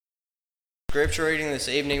Scripture reading this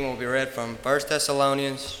evening will be read from 1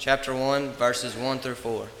 Thessalonians chapter 1, verses 1 through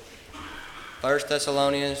 4. 1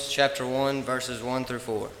 Thessalonians chapter 1, verses 1 through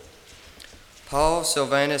 4. Paul,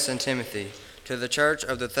 Silvanus, and Timothy, to the church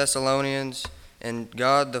of the Thessalonians, and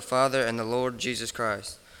God the Father and the Lord Jesus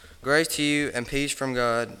Christ. Grace to you and peace from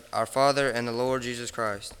God, our Father and the Lord Jesus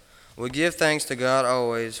Christ. We give thanks to God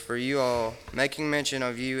always for you all, making mention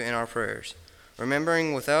of you in our prayers,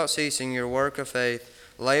 remembering without ceasing your work of faith,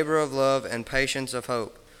 labor of love, and patience of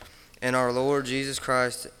hope in our Lord Jesus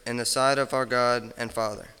Christ in the sight of our God and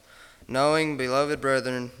Father, knowing, beloved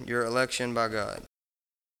brethren, your election by God.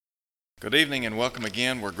 Good evening and welcome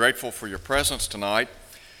again. We're grateful for your presence tonight.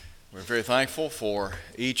 We're very thankful for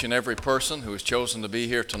each and every person who has chosen to be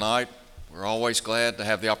here tonight. We're always glad to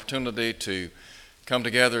have the opportunity to come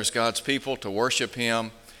together as God's people to worship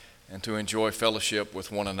Him and to enjoy fellowship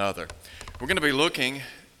with one another. We're going to be looking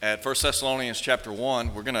at 1 Thessalonians chapter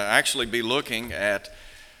 1. We're going to actually be looking at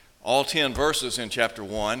all 10 verses in chapter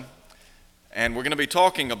 1, and we're going to be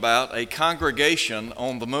talking about a congregation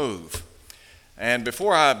on the move. And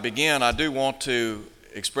before I begin, I do want to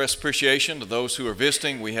express appreciation to those who are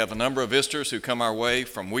visiting. We have a number of visitors who come our way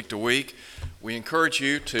from week to week. We encourage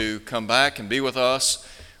you to come back and be with us.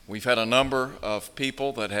 We've had a number of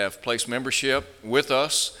people that have placed membership with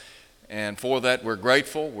us, and for that we're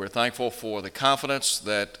grateful. We're thankful for the confidence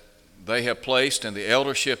that they have placed in the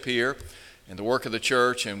eldership here and the work of the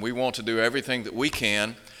church, and we want to do everything that we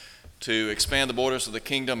can to expand the borders of the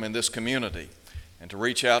kingdom in this community and to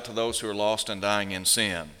reach out to those who are lost and dying in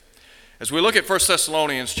sin. As we look at 1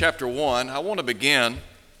 Thessalonians chapter 1, I want to begin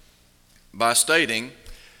by stating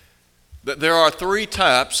that there are three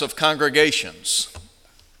types of congregations.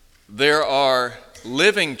 There are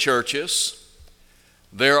living churches,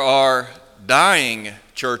 there are dying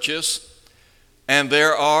churches, and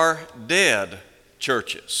there are dead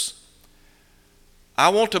churches. I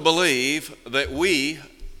want to believe that we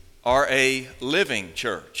are a living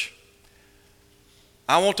church.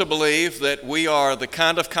 I want to believe that we are the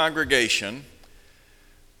kind of congregation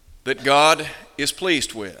that God is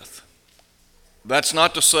pleased with. That's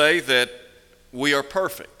not to say that we are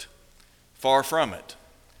perfect, far from it.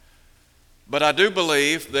 But I do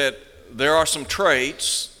believe that there are some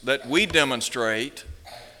traits that we demonstrate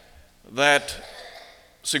that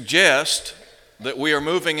suggest that we are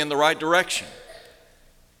moving in the right direction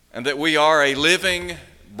and that we are a living,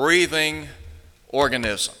 breathing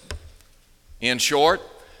organism. In short,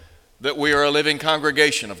 that we are a living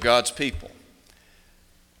congregation of God's people.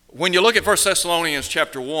 When you look at 1 Thessalonians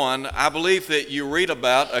chapter 1, I believe that you read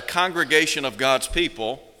about a congregation of God's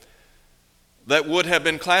people that would have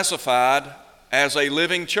been classified as a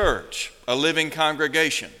living church, a living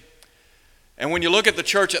congregation. And when you look at the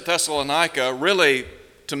church at Thessalonica, really,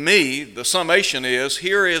 to me, the summation is,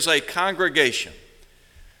 here is a congregation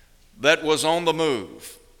that was on the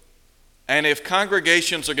move. And if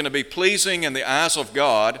congregations are going to be pleasing in the eyes of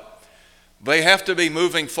God, they have to be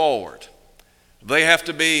moving forward. They have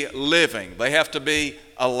to be living. They have to be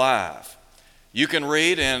alive. You can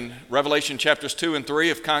read in Revelation chapters 2 and 3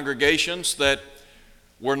 of congregations that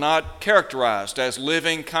were not characterized as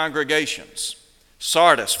living congregations.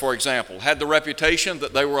 Sardis, for example, had the reputation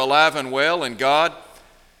that they were alive and well, and God,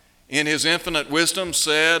 in His infinite wisdom,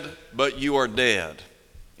 said, "But you are dead,"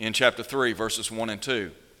 in chapter 3, verses 1 and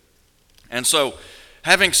 2. And so,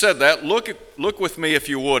 having said that, look with me, if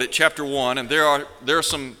you would, at chapter 1, and there are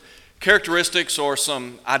some characteristics or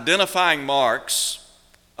some identifying marks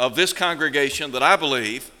of this congregation that I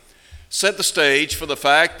believe set the stage for the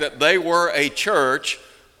fact that they were a church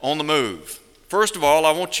on the move. First of all,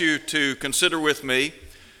 I want you to consider with me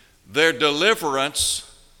their deliverance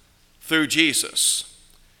through Jesus.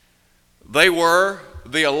 They were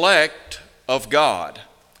the elect of God.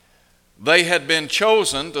 They had been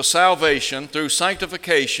chosen to salvation through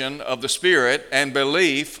sanctification of the Spirit and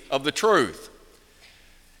belief of the truth.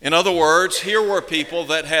 In other words, here were people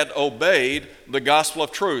that had obeyed the gospel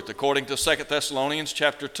of truth, according to 2 Thessalonians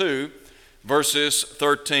chapter 2, verses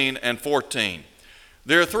 13 and 14.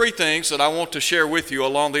 There are three things that I want to share with you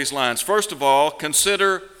along these lines. First of all,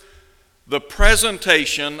 consider the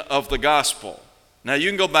presentation of the gospel. Now you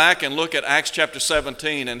can go back and look at Acts chapter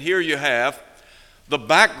 17, and here you have the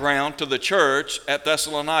background to the church at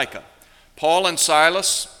Thessalonica. Paul and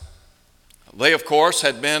Silas, they of course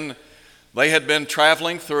had been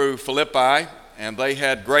traveling through Philippi, and they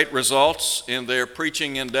had great results in their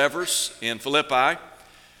preaching endeavors in Philippi.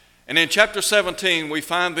 And in chapter 17, we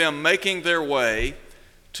find them making their way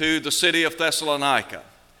to the city of Thessalonica.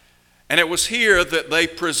 And it was here that they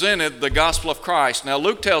presented the gospel of Christ. Now,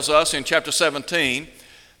 Luke tells us in chapter 17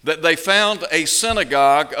 that they found a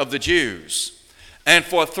synagogue of the Jews. And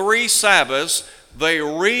for 3 Sabbaths, they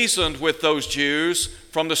reasoned with those Jews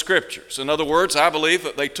from the Scriptures. In other words, I believe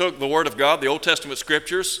that they took the Word of God, the Old Testament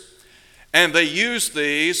Scriptures, and they used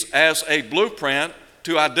these as a blueprint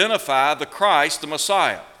to identify the Christ, the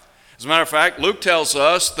Messiah. As a matter of fact, Luke tells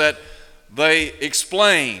us that they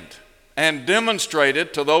explained and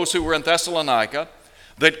demonstrated to those who were in Thessalonica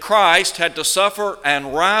that Christ had to suffer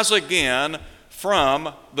and rise again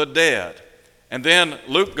from the dead. And then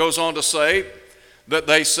Luke goes on to say that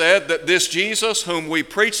they said that this Jesus whom we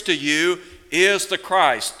preach to you is the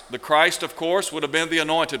Christ. The Christ, of course, would have been the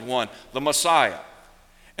anointed one, the Messiah.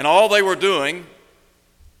 And all they were doing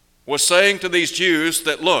was saying to these Jews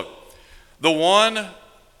that, look, the one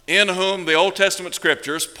in whom the Old Testament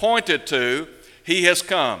Scriptures pointed to, he has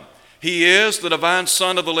come. He is the divine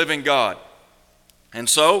Son of the living God. And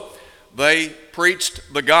so they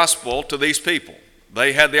preached the gospel to these people.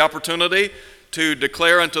 They had the opportunity to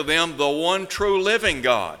declare unto them the one true living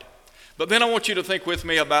God. But then I want you to think with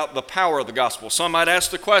me about the power of the gospel. Some might ask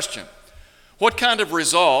the question, what kind of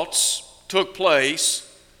results took place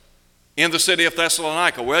in the city of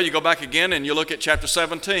Thessalonica? Well, you go back again and you look at chapter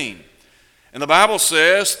 17. And the Bible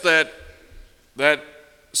says that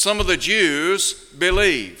some of the Jews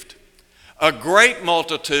believed. A great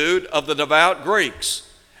multitude of the devout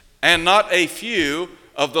Greeks, and not a few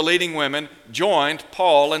of the leading women joined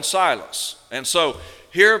Paul and Silas. And so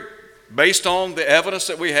here, based on the evidence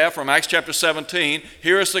that we have from Acts chapter 17,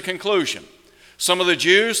 here is the conclusion. Some of the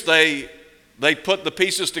Jews, they put the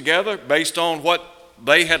pieces together based on what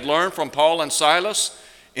they had learned from Paul and Silas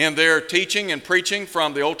in their teaching and preaching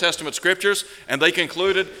from the Old Testament Scriptures, and they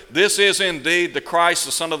concluded this is indeed the Christ,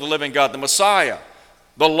 the Son of the living God, the Messiah,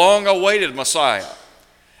 the long-awaited Messiah.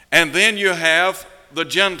 And then you have the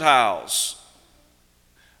Gentiles.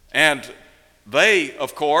 And they,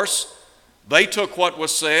 of course, they took what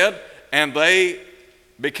was said and they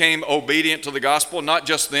became obedient to the gospel, not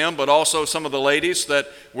just them, but also some of the ladies that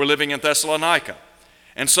were living in Thessalonica.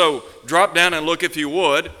 And so drop down and look, if you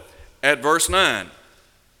would, at verse 9.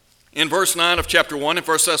 In verse 9 of chapter 1 in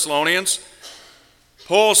 1 Thessalonians,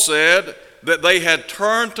 Paul said that they had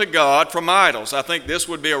turned to God from idols. I think this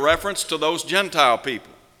would be a reference to those Gentile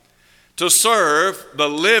people, to serve the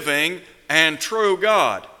living and true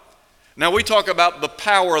God. Now, we talk about the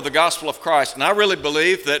power of the gospel of Christ, and I really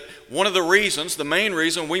believe that one of the reasons, the main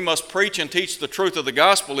reason we must preach and teach the truth of the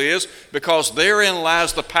gospel is because therein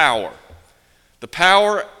lies the power. The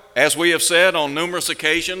power, as we have said on numerous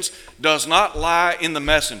occasions, does not lie in the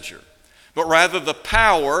messenger, but rather the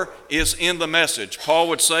power is in the message. Paul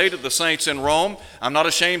would say to the saints in Rome, I'm not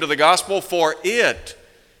ashamed of the gospel, for it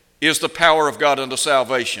is the power of God unto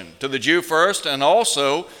salvation, to the Jew first and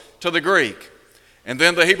also to the Greek. And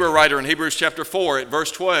then the Hebrew writer in Hebrews chapter 4 at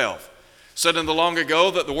verse 12 said in the long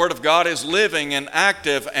ago that the word of God is living and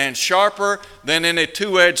active and sharper than any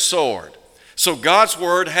two-edged sword. So God's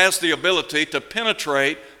word has the ability to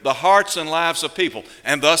penetrate the hearts and lives of people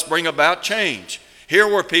and thus bring about change. Here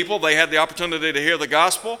were people, they had the opportunity to hear the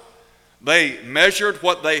gospel. They measured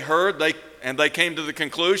what they heard, and they came to the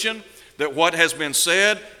conclusion that what has been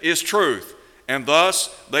said is truth. And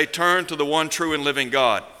thus they turned to the one true and living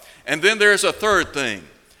God. And then there's a third thing,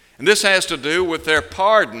 and this has to do with their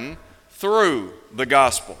pardon through the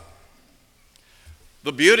gospel.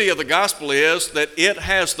 The beauty of the gospel is that it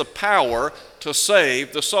has the power to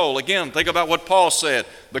save the soul. Again, think about what Paul said.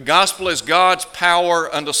 The gospel is God's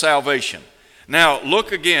power unto salvation. Now,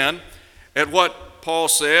 look again at what Paul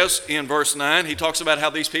says in verse 9. He talks about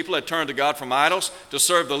how these people had turned to God from idols to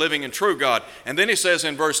serve the living and true God. And then he says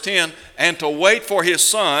in verse 10, and to wait for his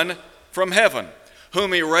Son from heaven,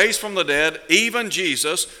 whom he raised from the dead, even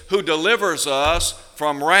Jesus, who delivers us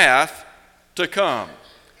from wrath to come.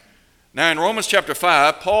 Now in Romans chapter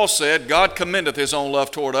 5, Paul said, God commendeth his own love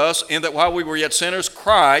toward us, in that while we were yet sinners,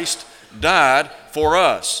 Christ died for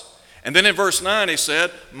us. And then in verse 9 he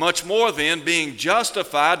said, much more then, being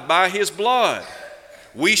justified by his blood,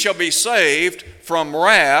 we shall be saved from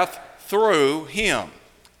wrath through him.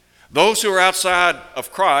 Those who are outside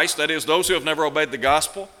of Christ, that is, those who have never obeyed the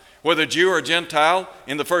gospel, whether Jew or Gentile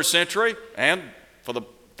in the first century, and for the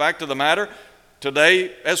fact of the matter,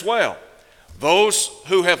 today as well, those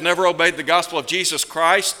who have never obeyed the gospel of Jesus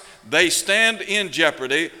Christ, they stand in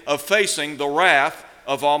jeopardy of facing the wrath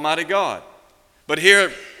of Almighty God. But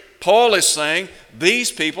here Paul is saying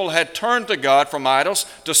these people had turned to God from idols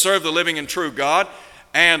to serve the living and true God,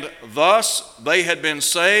 and thus they had been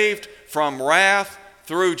saved from wrath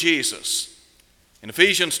through Jesus. In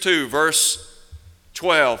Ephesians 2, verse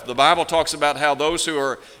 12, the Bible talks about how those who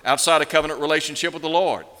are outside a covenant relationship with the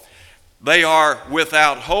Lord, They are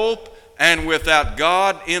without hope and without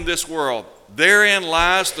God in this world. Therein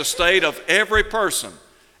lies the state of every person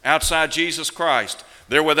outside Jesus Christ.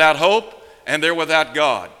 They're without hope and they're without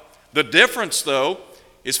God. The difference, though,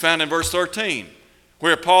 is found in verse 13,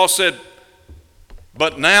 where Paul said,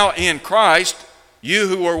 "But now in Christ, you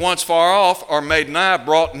who were once far off are made nigh,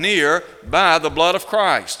 brought near by the blood of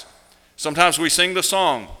Christ." Sometimes we sing the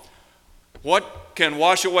song, "What can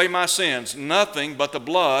wash away my sins? Nothing but the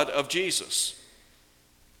blood of Jesus."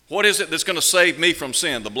 What is it that's going to save me from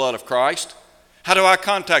sin? The blood of Christ. How do I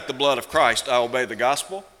contact the blood of Christ? I obey the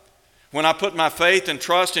gospel. When I put my faith and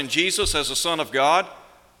trust in Jesus as the Son of God,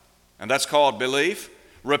 and that's called belief,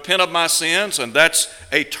 repent of my sins, and that's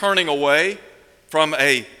a turning away from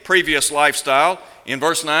a previous lifestyle. In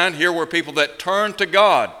verse 9, here were people that turned to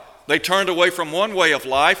God. They turned away from one way of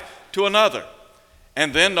life to another.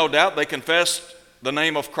 And then, no doubt, they confessed the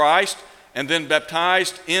name of Christ and then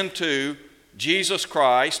baptized into Jesus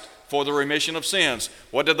Christ for the remission of sins.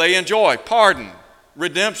 What did they enjoy? Pardon,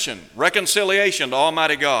 redemption, reconciliation to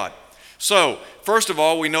Almighty God. So, first of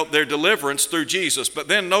all, we note their deliverance through Jesus. But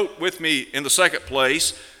then note with me in the second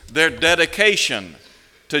place, their dedication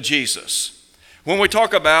to Jesus. When we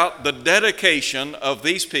talk about the dedication of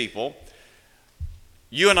these people,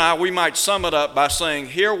 you and I, we might sum it up by saying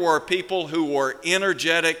here were people who were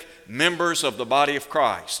energetic members of the body of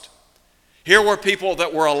Christ. Here were people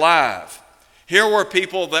that were alive. Here were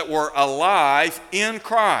people that were alive in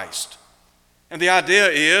Christ. And the idea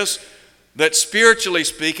is that spiritually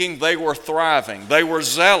speaking, they were thriving. They were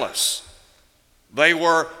zealous. They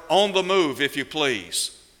were on the move, if you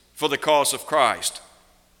please, for the cause of Christ.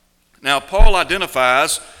 Now, Paul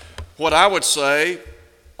identifies what I would say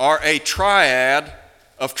are a triad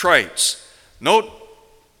of traits. Note,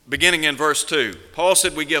 beginning in verse 2, Paul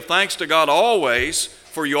said, "We give thanks to God always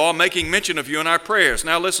for you all, making mention of you in our prayers."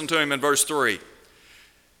 Now listen to him in verse 3.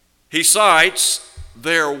 He cites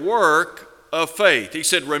their work of faith. He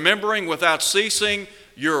said, "Remembering without ceasing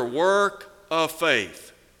your work of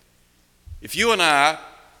faith." If you and I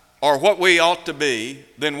are what we ought to be,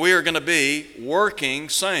 then we are going to be working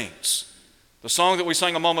saints. The song that we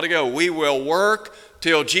sang a moment ago, "We will work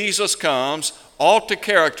till Jesus comes," ought to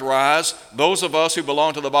characterize those of us who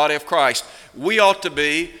belong to the body of Christ. We ought to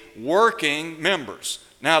be working members.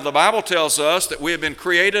 Now, the Bible tells us that we have been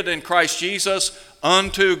created in Christ Jesus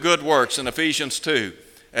unto good works in Ephesians 2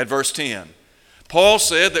 at verse 10. Paul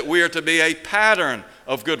said that we are to be a pattern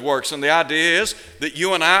of good works, and the idea is that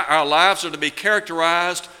you and I, our lives are to be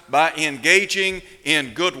characterized by engaging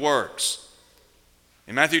in good works.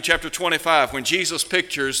 In Matthew chapter 25, when Jesus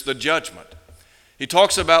pictures the judgment, he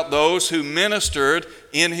talks about those who ministered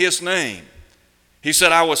in his name. He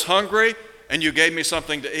said, "I was hungry, and you gave me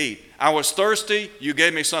something to eat. I was thirsty, you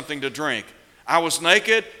gave me something to drink. I was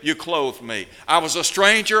naked, you clothed me. I was a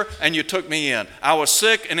stranger, and you took me in. I was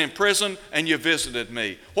sick and in prison, and you visited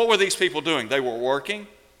me." What were these people doing? They were working.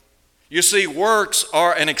 You see, works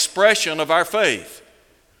are an expression of our faith.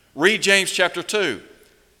 Read James chapter 2.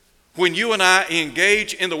 When you and I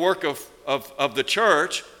engage in the work of the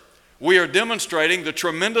church, we are demonstrating the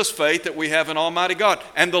tremendous faith that we have in Almighty God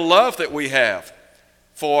and the love that we have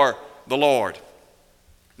for the Lord.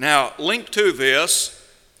 Now, linked to this,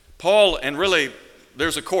 Paul, and really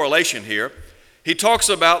there's a correlation here, he talks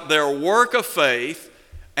about their work of faith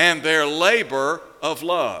and their labor of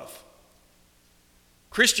love.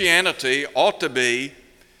 Christianity ought to be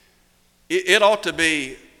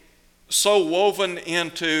so woven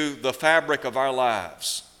into the fabric of our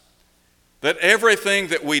lives that everything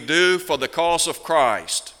that we do for the cause of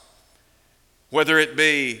Christ, whether it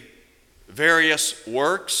be various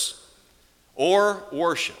works or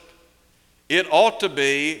worship, it ought to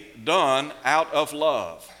be done out of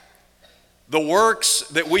love. The works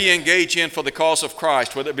that we engage in for the cause of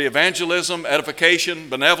Christ, whether it be evangelism, edification,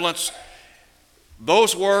 benevolence,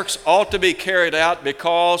 those works ought to be carried out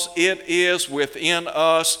because it is within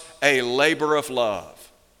us a labor of love.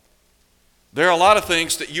 There are a lot of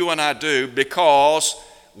things that you and I do because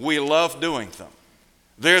we love doing them.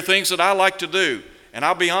 There are things that I like to do, and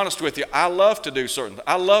I'll be honest with you, I love to do certain things.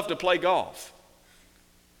 I love to play golf.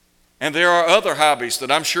 And there are other hobbies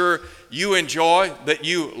that I'm sure you enjoy that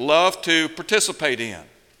you love to participate in.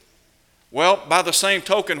 Well, by the same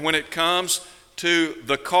token, when it comes to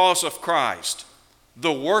the cause of Christ,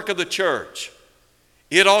 the work of the church,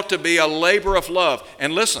 it ought to be a labor of love.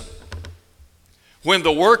 And listen, when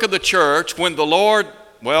the work of the church, when the Lord,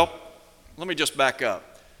 well, let me just back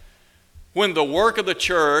up. When the work of the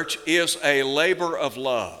church is a labor of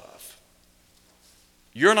love,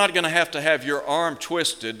 you're not going to have your arm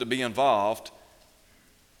twisted to be involved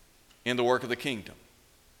in the work of the kingdom.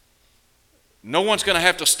 No one's going to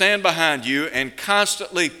have to stand behind you and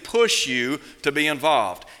constantly push you to be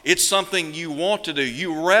involved. It's something you want to do,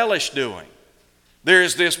 you relish doing. There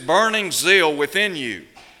is this burning zeal within you.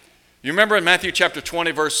 You remember in Matthew chapter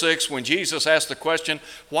 20, verse 6, when Jesus asked the question,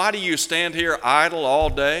 why do you stand here idle all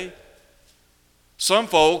day? Some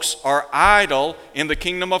folks are idle in the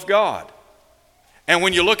kingdom of God. And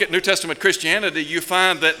when you look at New Testament Christianity, you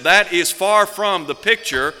find that that is far from the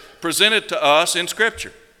picture presented to us in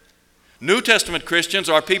Scripture. New Testament Christians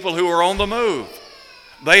are people who are on the move.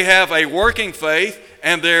 They have a working faith,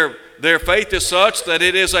 and their faith is such that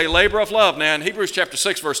it is a labor of love. Now, in Hebrews chapter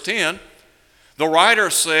 6, verse 10, the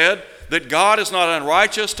writer said that God is not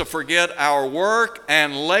unrighteous to forget our work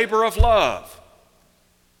and labor of love.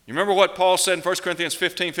 You remember what Paul said in 1 Corinthians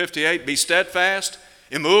 15:58? Be steadfast,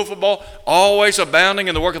 immovable, always abounding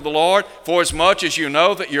in the work of the Lord, for as much as you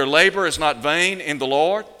know that your labor is not vain in the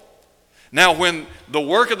Lord. Now, when the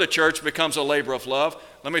work of the church becomes a labor of love,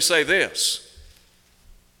 let me say this.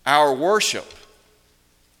 Our worship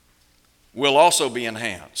will also be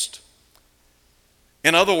enhanced.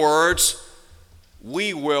 In other words,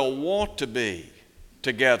 we will want to be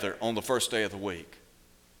together on the first day of the week.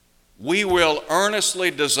 We will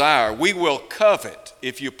earnestly desire, we will covet,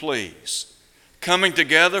 if you please, coming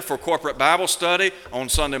together for corporate Bible study on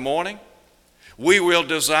Sunday morning. We will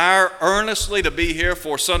desire earnestly to be here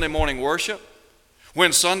for Sunday morning worship.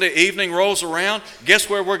 When Sunday evening rolls around, guess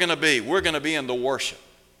where we're going to be? We're going to be in the worship.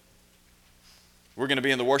 We're going to be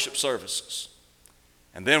in the worship services.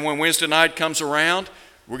 And then when Wednesday night comes around,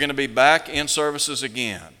 we're going to be back in services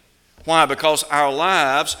again. Why? Because our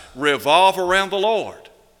lives revolve around the Lord.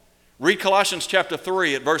 Read Colossians chapter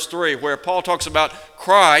 3 at verse 3, where Paul talks about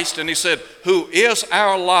Christ, and he said, who is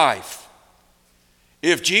our life.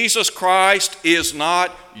 If Jesus Christ is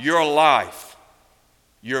not your life,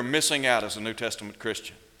 you're missing out as a New Testament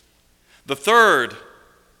Christian. The third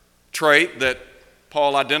trait that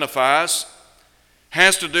Paul identifies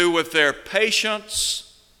has to do with their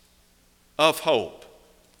patience of hope.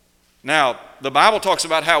 Now, the Bible talks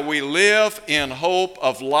about how we live in hope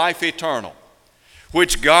of life eternal,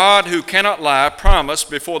 which God, who cannot lie, promised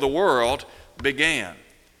before the world began.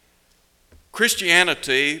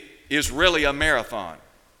 Christianity is really a marathon.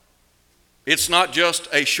 It's not just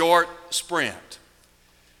a short sprint.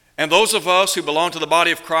 And those of us who belong to the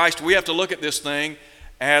body of Christ, we have to look at this thing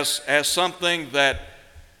as something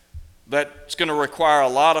that's going to require a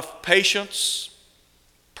lot of patience,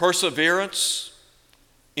 perseverance,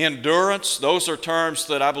 endurance. Those are terms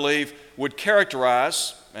that I believe would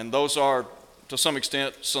characterize, and those are to some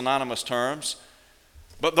extent synonymous terms,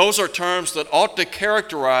 but those are terms that ought to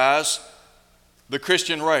characterize the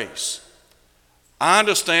Christian race. I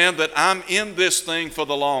understand that I'm in this thing for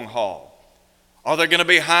the long haul. Are there going to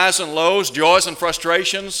be highs and lows, joys and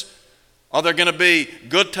frustrations? Are there going to be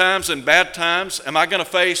good times and bad times? Am I going to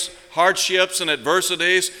face hardships and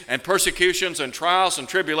adversities and persecutions and trials and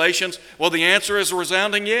tribulations? Well, the answer is a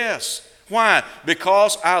resounding yes. Why?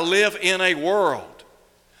 Because I live in a world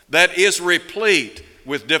that is replete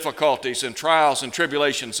with difficulties and trials and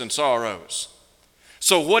tribulations and sorrows.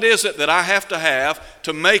 So what is it that I have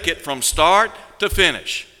to make it from start to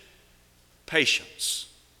finish? Patience.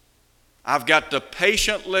 I've got to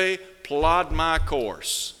patiently plod my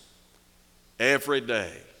course every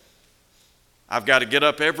day. I've got to get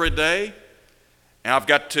up every day, and I've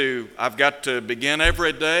got to begin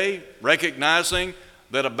every day recognizing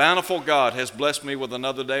that a bountiful God has blessed me with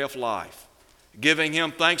another day of life, giving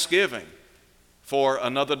Him thanksgiving for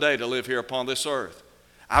another day to live here upon this earth.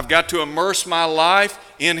 I've got to immerse my life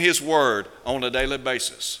in His Word on a daily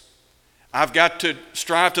basis. I've got to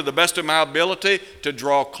strive to the best of my ability to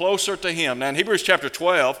draw closer to Him. Now in Hebrews chapter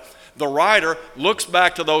 12, the writer looks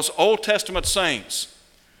back to those Old Testament saints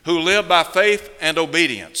who lived by faith and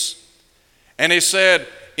obedience. And he said,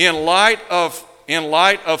 in light of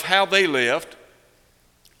how they lived,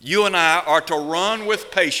 you and I are to run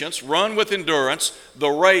with patience, run with endurance, the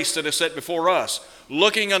race that is set before us,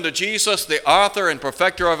 looking unto Jesus, the author and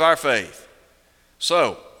perfecter of our faith.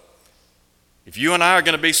 So, if you and I are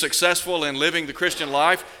going to be successful in living the Christian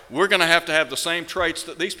life, we're going to have the same traits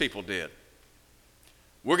that these people did.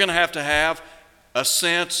 We're going to have a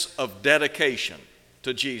sense of dedication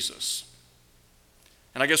to Jesus.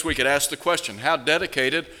 And I guess we could ask the question, how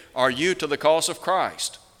dedicated are you to the cause of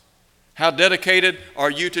Christ? How dedicated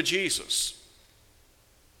are you to Jesus?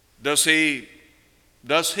 Does he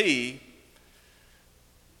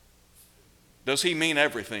mean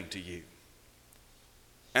everything to you?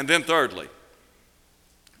 And then thirdly,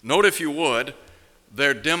 note if you would,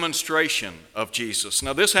 their demonstration of Jesus.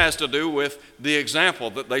 Now this has to do with the example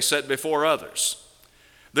that they set before others.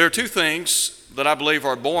 There are two things that I believe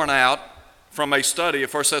are borne out from a study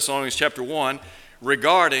of 1 Thessalonians chapter 1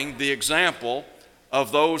 regarding the example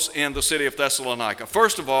of those in the city of Thessalonica.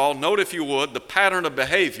 First of all, note if you would the pattern of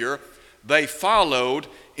behavior they followed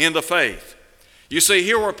in the faith. You see,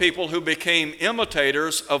 here were people who became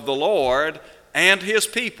imitators of the Lord and His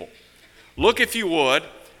people. Look, if you would,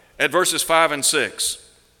 at verses 5 and 6.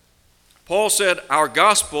 Paul said, "Our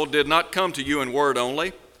gospel did not come to you in word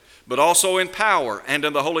only, but also in power and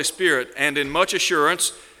in the Holy Spirit and in much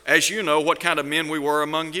assurance, as you know what kind of men we were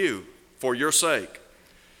among you for your sake.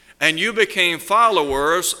 And you became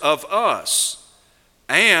followers of us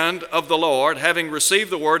and of the Lord, having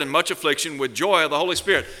received the word in much affliction with joy of the Holy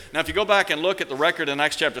Spirit." Now, if you go back and look at the record in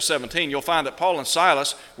Acts chapter 17, you'll find that Paul and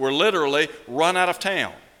Silas were literally run out of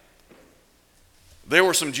town. There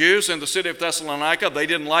were some Jews in the city of Thessalonica. They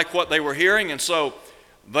didn't like what they were hearing, and so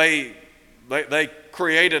they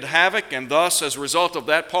created havoc, and thus, as a result of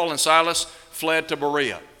that, Paul and Silas fled to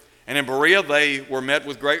Berea. And in Berea, they were met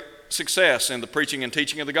with great success in the preaching and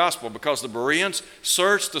teaching of the gospel, because the Bereans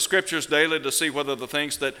searched the scriptures daily to see whether the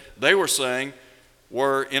things that they were saying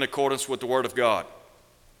were in accordance with the word of God.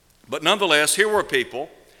 But nonetheless, here were people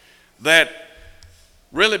that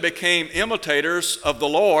really became imitators of the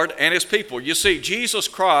Lord and His people. You see, Jesus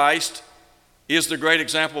Christ is the great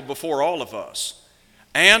example before all of us,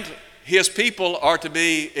 and His people are to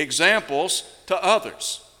be examples to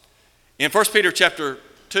others. In 1 Peter chapter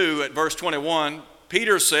 2 at verse 21,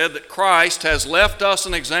 Peter said that Christ has left us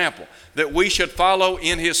an example that we should follow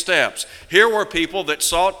in His steps. Here were people that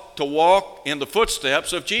sought to walk in the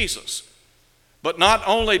footsteps of Jesus. But not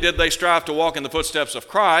only did they strive to walk in the footsteps of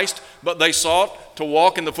Christ, but they sought to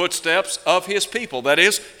walk in the footsteps of His people, that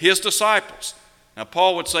is, His disciples. Now,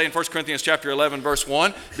 Paul would say in 1 Corinthians chapter 11, verse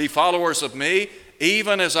 1, "Be followers of me,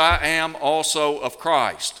 even as I am also of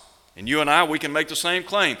Christ." And you and I, we can make the same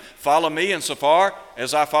claim. Follow me insofar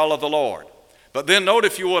as I follow the Lord. But then note,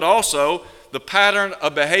 if you would, also the pattern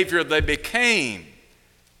of behavior they became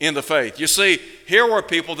in the faith. You see, here were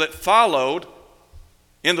people that followed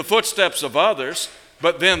in the footsteps of others,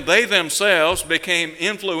 but then they themselves became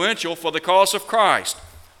influential for the cause of Christ.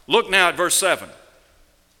 Look now at verse 7.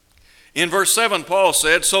 In verse 7, Paul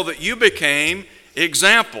said, "So that you became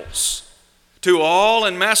examples to all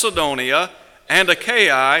in Macedonia and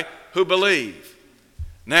Achaia who believe."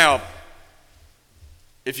 Now,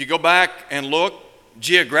 if you go back and look,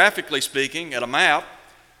 geographically speaking, at a map,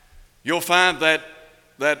 you'll find that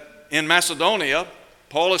in Macedonia,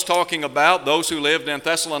 Paul is talking about those who lived in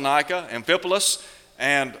Thessalonica, Amphipolis,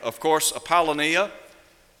 and of course Apollonia.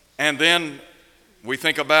 And then we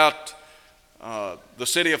think about the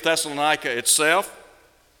city of Thessalonica itself.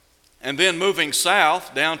 And then moving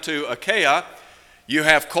south down to Achaia, you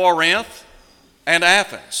have Corinth and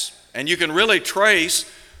Athens. And you can really trace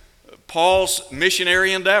Paul's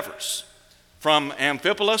missionary endeavors from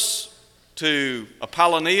Amphipolis to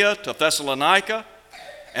Apollonia to Thessalonica,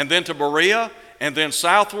 and then to Berea, and then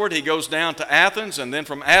southward he goes down to Athens, and then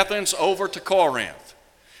from Athens over to Corinth.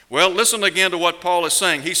 Well, listen again to what Paul is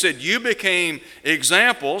saying. He said, "You became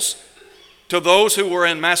examples to those who were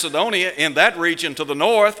in Macedonia, in that region to the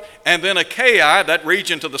north, and then Achaia, that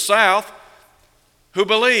region to the south, who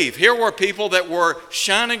believe." Here were people that were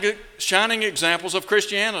shining examples of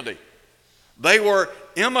Christianity. They were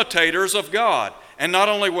imitators of God. And not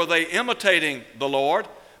only were they imitating the Lord,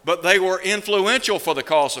 but they were influential for the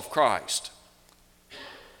cause of Christ.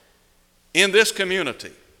 In this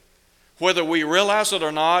community, whether we realize it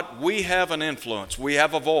or not, we have an influence. We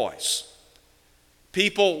have a voice.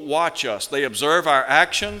 People watch us. They observe our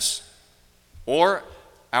actions or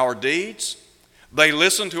our deeds. They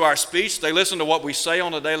listen to our speech. They listen to what we say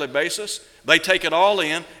on a daily basis. They take it all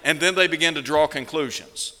in, and then they begin to draw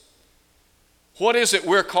conclusions. What is it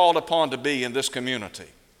we're called upon to be in this community?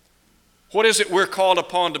 What is it we're called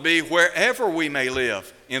upon to be wherever we may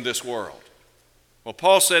live in this world? Well,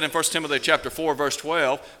 Paul said in 1 Timothy chapter 4, verse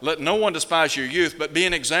 12, "Let no one despise your youth, but be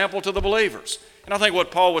an example to the believers." And I think what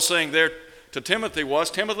Paul was saying there to Timothy was,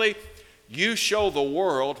 Timothy, you show the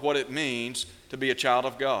world what it means to be a child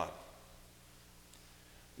of God.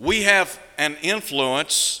 We have an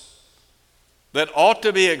influence that ought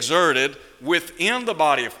to be exerted within the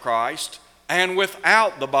body of Christ and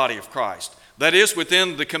without the body of Christ. That is,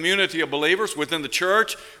 within the community of believers, within the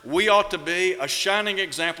church, we ought to be a shining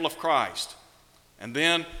example of Christ. And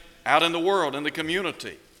then out in the world, in the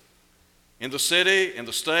community, in the city, in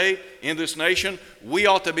the state, in this nation, we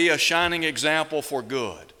ought to be a shining example for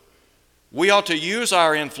good. We ought to use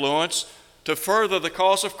our influence to further the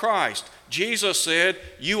cause of Christ. Jesus said,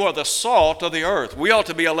 "You are the salt of the earth." We ought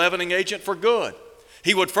to be a leavening agent for good.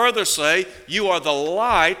 He would further say, you are the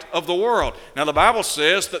light of the world. Now the Bible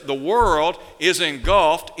says that the world is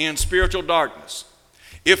engulfed in spiritual darkness.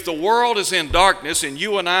 If the world is in darkness and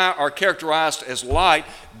you and I are characterized as light,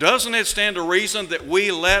 doesn't it stand to reason that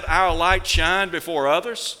we let our light shine before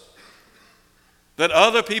others? That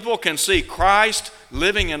other people can see Christ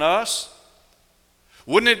living in us?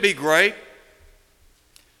 Wouldn't it be great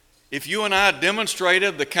if you and I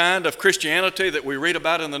demonstrated the kind of Christianity that we read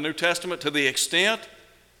about in the New Testament to the extent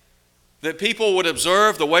that people would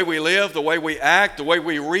observe the way we live, the way we act, the way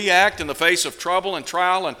we react in the face of trouble and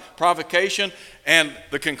trial and provocation, and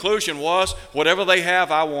the conclusion was, whatever they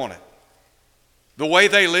have, I want it. The way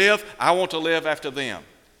they live, I want to live after them.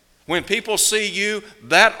 When people see you,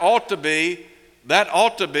 that ought to be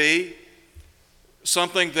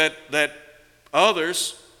something that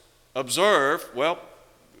others observe. Well,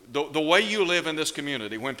 the way you live in this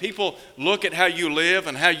community, when people look at how you live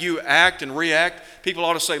and how you act and react, people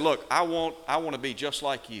ought to say, look, I want to be just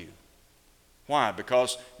like you. Why?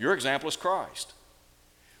 Because your example is Christ.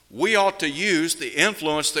 We ought to use the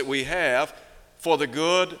influence that we have for the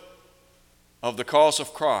good of the cause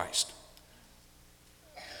of Christ.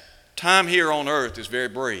 Time here on earth is very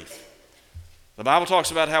brief. The Bible talks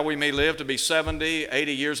about how we may live to be 70,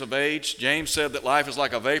 80 years of age. James said that life is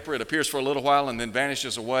like a vapor. It appears for a little while and then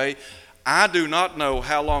vanishes away. I do not know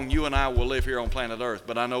how long you and I will live here on planet Earth,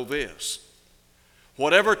 but I know this.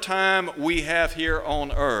 Whatever time we have here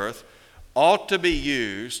on earth ought to be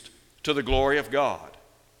used to the glory of God.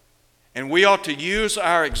 And we ought to use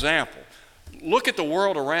our example. Look at the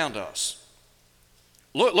world around us.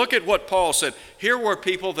 Look at what Paul said. Here were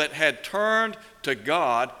people that had turned to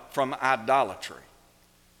God from idolatry.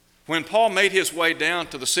 When Paul made his way down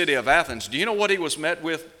to the city of Athens, do you know what he was met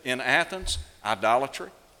with in Athens? Idolatry.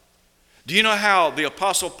 Do you know how the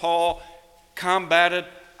Apostle Paul combated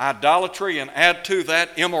idolatry and add to that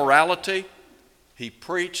immorality? He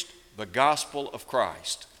preached the gospel of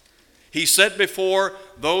Christ. He set before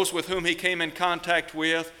those with whom he came in contact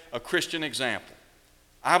with a Christian example.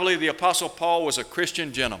 I believe the Apostle Paul was a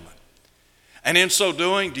Christian gentleman. And in so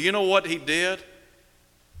doing, do you know what he did?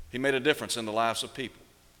 He made a difference in the lives of people.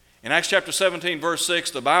 In Acts chapter 17, verse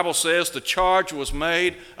 6, the Bible says the charge was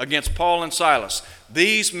made against Paul and Silas.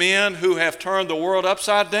 These men who have turned the world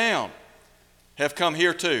upside down have come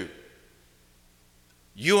here too.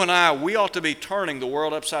 You and I, we ought to be turning the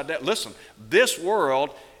world upside down. Listen, this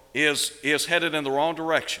world is headed in the wrong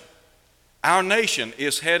direction. Our nation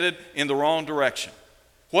is headed in the wrong direction.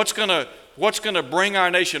 What's going to bring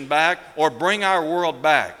our nation back or bring our world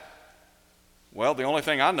back? Well, the only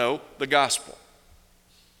thing I know, the gospel.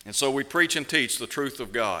 And so we preach and teach the truth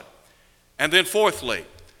of God. And then fourthly,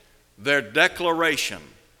 their declaration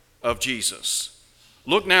of Jesus.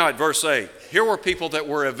 Look now at verse 8. Here were people that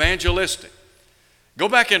were evangelistic. Go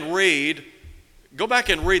back and read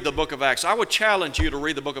the book of Acts. I would challenge you to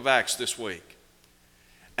read the book of Acts this week.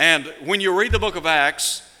 And when you read the book of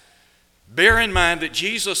Acts, bear in mind that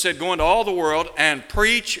Jesus said, go into all the world and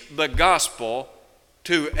preach the gospel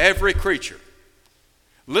to every creature.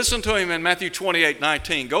 Listen to him in Matthew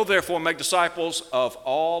 28:19. Go therefore and make disciples of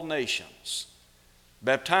all nations,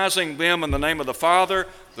 baptizing them in the name of the Father,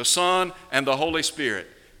 the Son, and the Holy Spirit,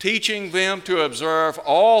 teaching them to observe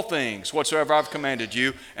all things whatsoever I've commanded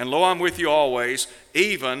you, and lo, I'm with you always,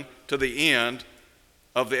 even to the end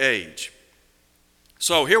of the age.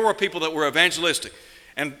 So here were people that were evangelistic.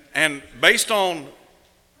 And based on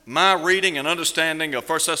my reading and understanding of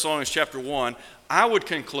 1 Thessalonians chapter 1, I would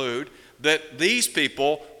conclude that these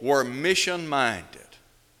people were mission-minded.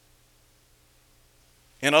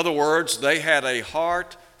 In other words, they had a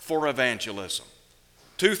heart for evangelism.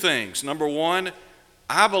 Two things. Number one,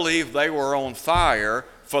 I believe they were on fire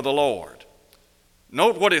for the Lord.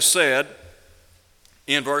 Note what is said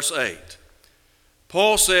in verse 8.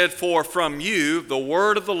 Paul said, for from you the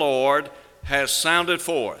word of the Lord has sounded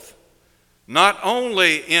forth, not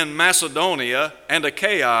only in Macedonia and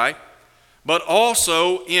Achaia, but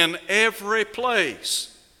also in every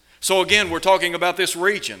place. So again, we're talking about this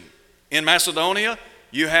region. In Macedonia,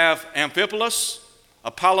 you have Amphipolis,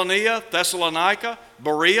 Apollonia, Thessalonica,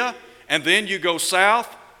 Berea, and then you go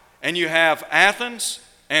south and you have Athens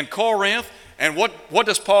and Corinth. And what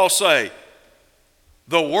does Paul say?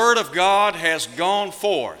 The word of God has gone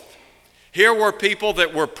forth. Here were people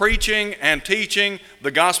that were preaching and teaching the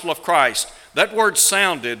gospel of Christ. That word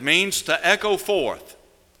sounded means to echo forth.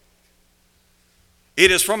 It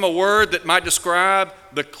is from a word that might describe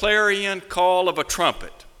the clarion call of a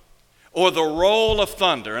trumpet or the roll of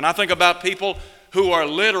thunder. And I think about people who are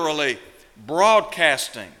literally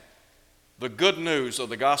broadcasting the good news of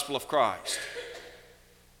the gospel of Christ.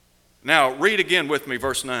 Now, read again with me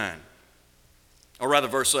verse 9, or rather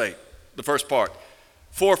verse 8, the first part.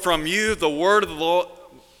 For from you the word of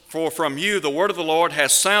the Lord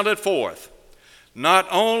has sounded forth, not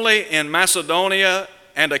only in Macedonia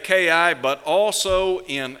and Achaia, but also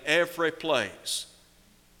in every place.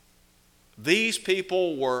 These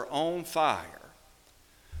people were on fire.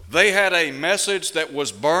 They had a message that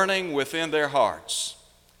was burning within their hearts.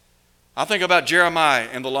 I think about Jeremiah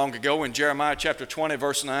in the long ago, in Jeremiah chapter 20,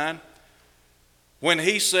 verse 9, when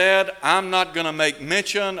he said, I'm not going to make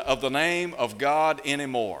mention of the name of God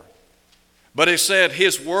anymore. But he said,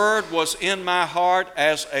 his word was in my heart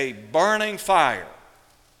as a burning fire.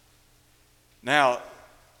 Now,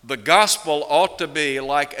 the gospel ought to be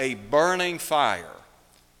like a burning fire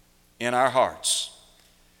in our hearts.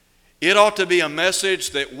 It ought to be a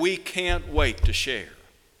message that we can't wait to share.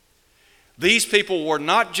 These people were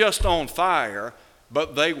not just on fire,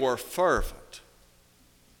 but they were fervent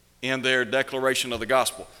in their declaration of the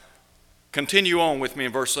gospel. Continue on with me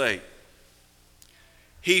in verse 8.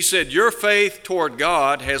 He said, your faith toward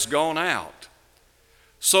God has gone out,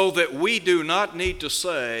 so that we do not need to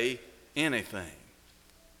say anything.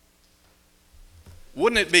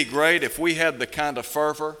 Wouldn't it be great if we had the kind of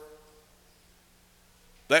fervor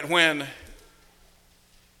that when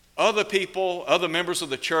other people, other members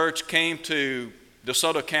of the church came to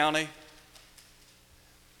DeSoto County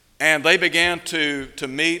and they began to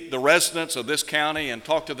meet the residents of this county and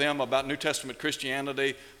talk to them about New Testament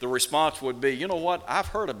Christianity, the response would be, you know what, I've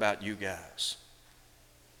heard about you guys.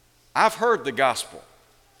 I've heard the gospel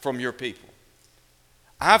from your people.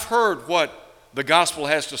 I've heard what the gospel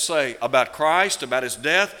has to say about Christ, about his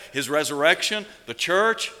death, his resurrection, the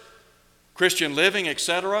church, Christian living,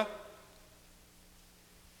 etc.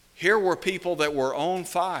 Here were people that were on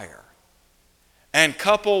fire. And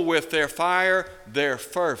coupled with their fire, their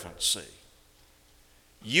fervency.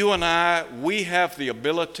 You and I, we have the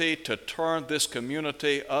ability to turn this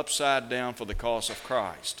community upside down for the cause of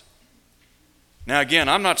Christ. Now again,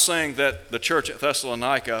 I'm not saying that the church at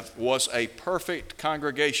Thessalonica was a perfect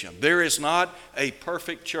congregation. There is not a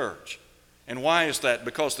perfect church. And why is that?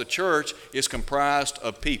 Because the church is comprised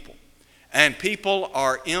of people. And people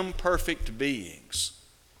are imperfect beings.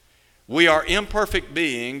 We are imperfect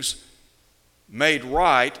beings made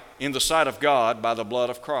right in the sight of God by the blood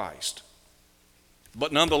of Christ.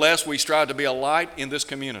 But nonetheless, we strive to be a light in this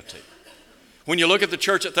community. When you look at the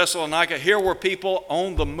church at Thessalonica, here were people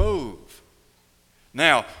on the move.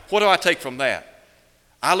 Now, what do I take from that?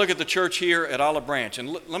 I look at the church here at Olive Branch,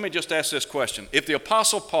 and let me just ask this question. If the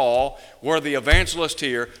Apostle Paul were the evangelist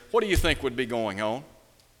here, what do you think would be going on?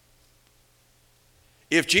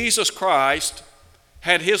 If Jesus Christ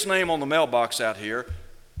had his name on the mailbox out here,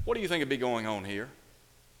 what do you think would be going on here?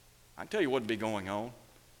 I can tell you what would be going on.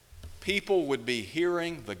 People would be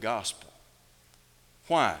hearing the gospel.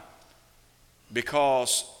 Why?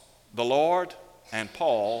 Because the Lord and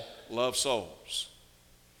Paul love souls.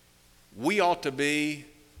 We ought to be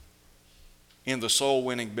in the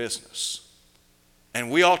soul-winning business. And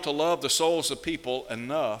we ought to love the souls of people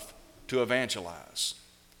enough to evangelize.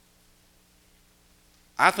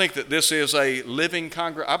 I think that this is a living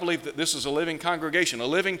I believe that this is a living congregation, a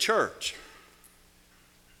living church.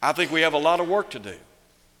 I think we have a lot of work to do.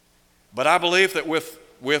 But I believe that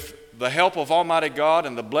with the help of Almighty God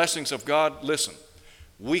and the blessings of God, listen,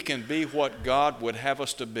 we can be what God would have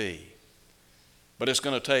us to be. But it's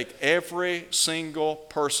going to take every single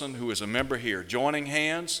person who is a member here joining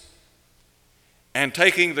hands and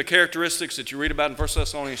taking the characteristics that you read about in 1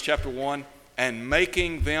 Thessalonians chapter 1 and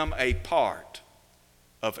making them a part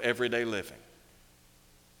of everyday living.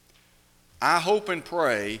 I hope and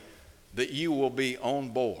pray that you will be on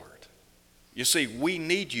board. You see, we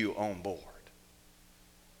need you on board.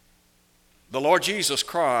 The Lord Jesus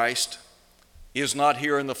Christ is not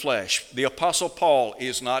here in the flesh. The Apostle Paul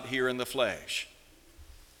is not here in the flesh.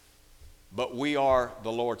 But we are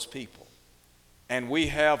the Lord's people. And we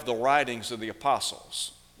have the writings of the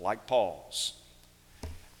apostles, like Paul's.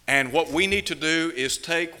 And what we need to do is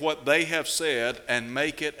take what they have said and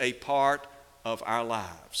make it a part of our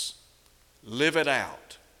lives. Live it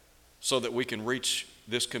out so that we can reach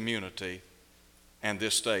this community and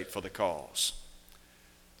this state for the cause.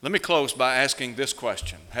 Let me close by asking this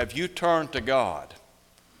question. Have you turned to God?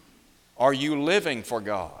 Are you living for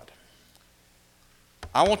God?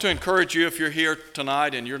 I want to encourage you, if you're here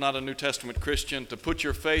tonight and you're not a New Testament Christian, to put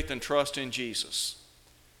your faith and trust in Jesus.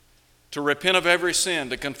 To repent of every sin,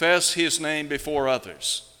 to confess his name before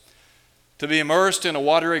others, to be immersed in a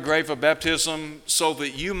watery grave of baptism so that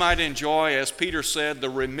you might enjoy, as Peter said, the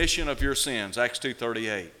remission of your sins, Acts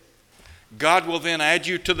 2:38. God will then add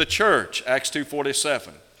you to the church, Acts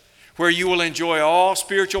 2:47, where you will enjoy all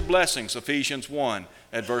spiritual blessings, Ephesians 1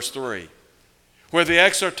 at verse 3, where the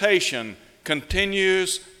exhortation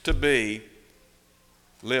continues to be,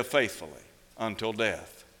 live faithfully until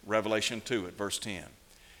death, Revelation 2 at verse 10.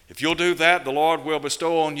 If you'll do that, the Lord will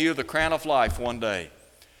bestow on you the crown of life one day.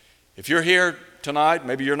 If you're here tonight,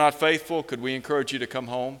 maybe you're not faithful, could we encourage you to come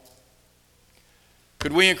home?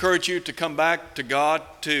 Could we encourage you to come back to God,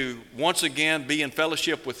 to once again be in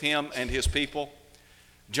fellowship with Him and His people?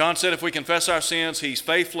 John said if we confess our sins, He's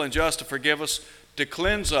faithful and just to forgive us, to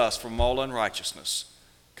cleanse us from all unrighteousness.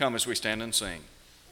 Come as we stand and sing.